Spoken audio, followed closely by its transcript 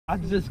I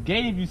just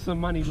gave you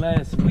some money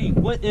last week.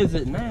 What is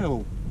it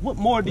now? What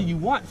more do you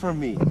want from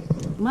me?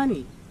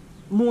 Money.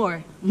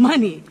 More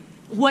money.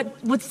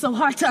 What's so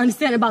hard to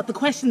understand about the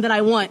question that I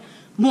want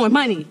more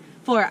money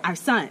for our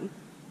son?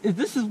 If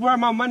this is where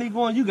my money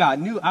going, you got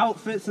new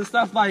outfits and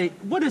stuff. Like,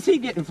 what is he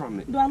getting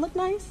from it? Do I look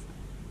nice?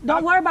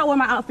 Don't worry about where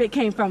my outfit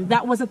came from.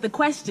 That wasn't the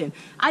question.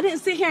 I didn't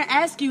sit here and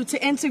ask you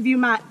to interview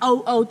my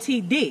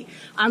OOTD.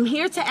 I'm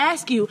here to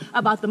ask you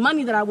about the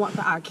money that I want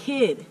for our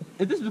kid.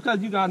 Is this because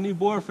you got a new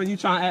boyfriend, you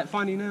trying to act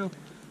funny now?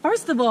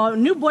 First of all,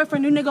 new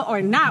boyfriend, new nigga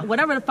or not,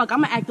 whatever the fuck,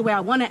 I'm gonna act the way I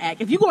wanna act.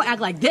 If you gonna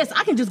act like this,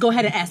 I can just go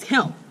ahead and ask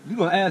him. You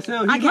gonna ask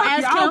him? I can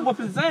ask him. I'll whoop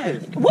his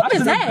ass. Whoop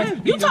his ass?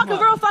 You talking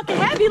real fucking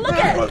heavy? Look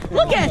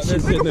at you.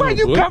 Nigga, where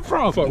you come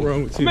from? Fuck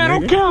wrong with you, Man, nigga?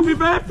 don't kill me,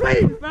 man,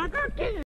 please, man.